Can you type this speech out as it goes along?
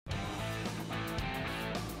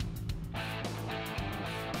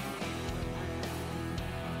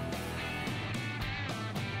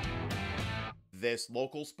This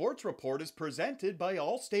local sports report is presented by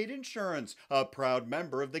Allstate Insurance, a proud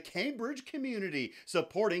member of the Cambridge community,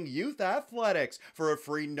 supporting youth athletics. For a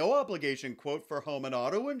free no-obligation quote for home and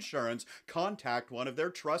auto insurance, contact one of their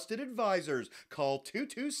trusted advisors. Call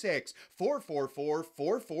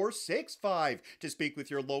 226-444-4465 to speak with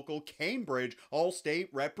your local Cambridge Allstate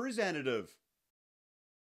representative.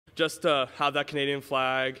 Just to have that Canadian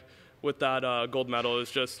flag with that gold medal is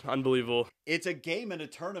just unbelievable. It's a game and a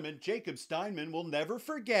tournament Jacob Steinman will never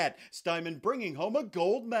forget. Steinman bringing home a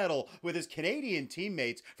gold medal with his Canadian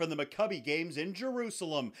teammates from the Maccabiah Games in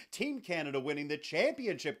Jerusalem. Team Canada winning the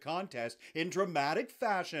championship contest in dramatic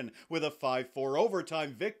fashion with a 5-4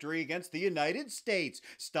 overtime victory against the United States.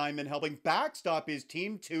 Steinman helping backstop his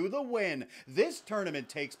team to the win. This tournament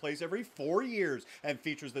takes place every 4 years and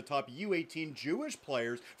features the top U18 Jewish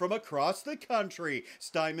players from across the country.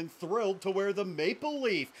 Steinman thrilled to wear the maple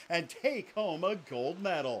leaf and take home a gold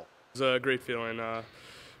medal. It was a great feeling to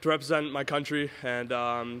represent my country and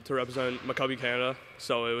to represent Maccabiah Canada.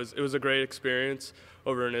 So it was a great experience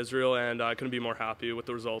over in Israel, and I couldn't be more happy with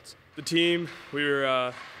the results. The team, we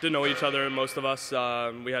didn't know each other, most of us.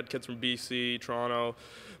 We had kids from BC, Toronto,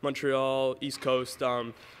 Montreal, East Coast.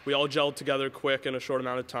 We all gelled together quick in a short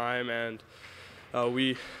amount of time, and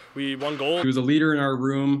we won gold. He was a leader in our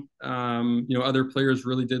room. Other players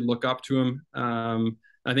really did look up to him.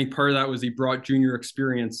 I think part of that was he brought junior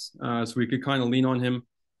experience, so we could kind of lean on him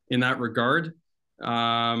in that regard.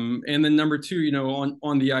 And then number two,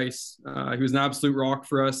 on the ice, he was an absolute rock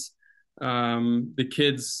for us. The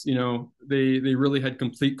kids, they really had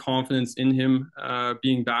complete confidence in him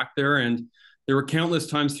being back there. And there were countless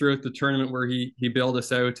times throughout the tournament where he bailed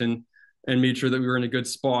us out and made sure that we were in a good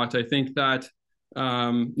spot. I think that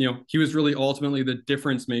he was really ultimately the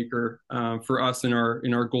difference maker for us in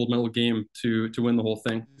our gold medal game to win the whole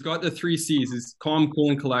thing. He's got the 3 C's. He's calm, cool,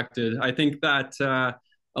 and collected. I think that a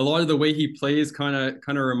lot of the way he plays kind of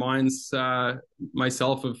reminds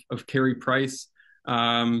myself of Carey Price.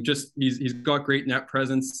 He's got great net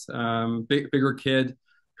presence, bigger kid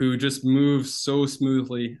who just moves so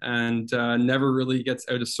smoothly and never really gets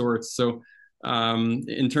out of sorts. So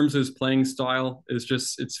in terms of his playing style,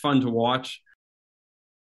 it's fun to watch.